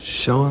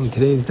Shalom.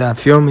 Today's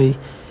Daf Yomi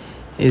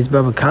is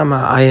Bava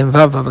Kamma. I am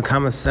Bava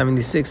Kamma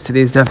 76.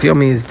 Today's Daf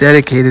Yomi is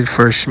dedicated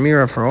for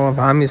Shemira for all of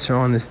Am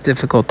Yisrael in this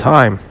difficult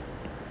time.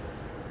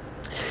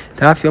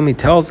 Daf Yomi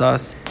tells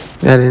us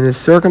that in a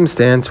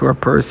circumstance where a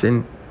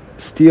person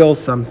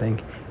steals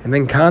something and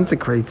then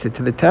consecrates it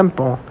to the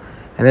temple,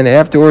 and then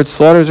afterwards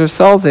slaughters or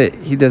sells it,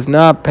 he does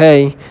not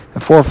pay the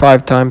 4 or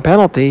 5 time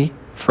penalty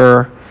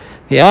for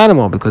the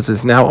animal because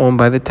it's now owned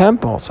by the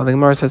temple. So the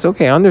Gemara says,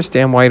 okay, I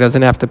understand why he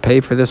doesn't have to pay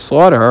for the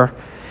slaughter.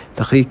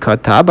 He's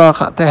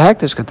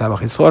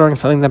slaughtering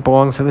something that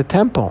belongs to the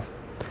temple,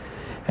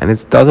 and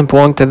it doesn't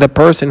belong to the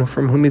person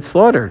from whom it's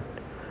slaughtered.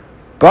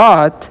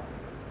 But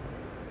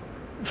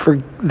for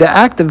the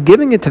act of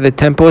giving it to the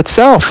temple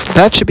itself,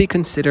 that should be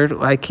considered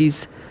like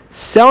he's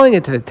selling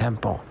it to the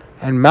temple.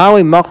 And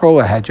Mali Makro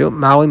Lahedju,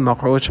 Mali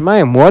Makro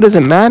Shemayim. What does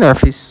it matter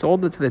if he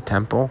sold it to the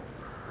temple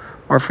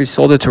or if he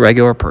sold it to a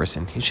regular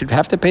person? He should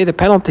have to pay the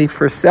penalty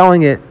for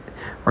selling it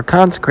or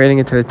consecrating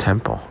it to the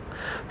temple.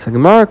 So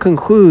Gemara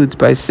concludes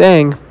by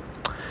saying,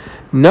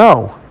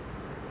 no.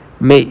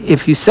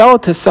 If you sell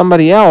it to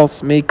somebody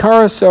else,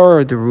 Meikara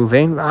Sora de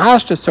Ruvain,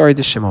 Hashta Sora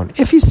de Shimon.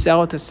 If you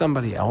sell it to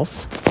somebody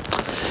else,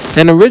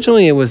 then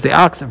originally it was the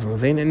ox of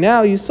Ruvain, and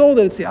now you sold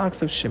it, it's the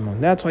ox of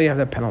Shimon. That's why you have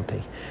that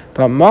penalty.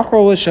 But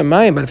Makro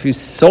L'Shamayim, but if you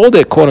sold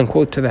it, quote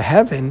unquote, to the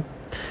heaven,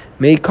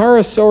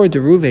 Meikara Sora de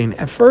Ruvain.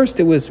 At first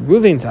it was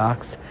Ruvain's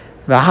ox,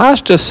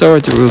 V'hashta Sora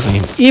de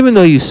Ruvain. Even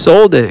though you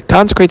sold it,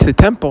 consecrate to the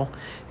temple,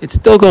 it's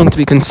still going to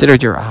be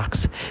considered your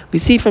ox. We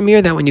see from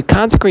here that when you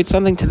consecrate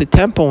something to the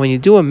temple, when you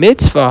do a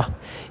mitzvah,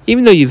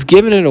 even though you've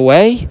given it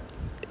away,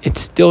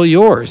 it's still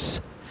yours.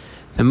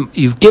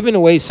 You've given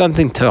away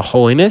something to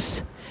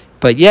holiness,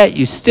 but yet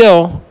you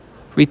still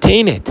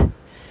retain it.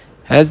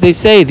 As they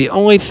say, the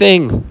only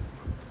thing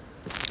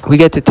we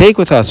get to take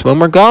with us when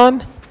we're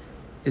gone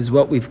is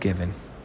what we've given.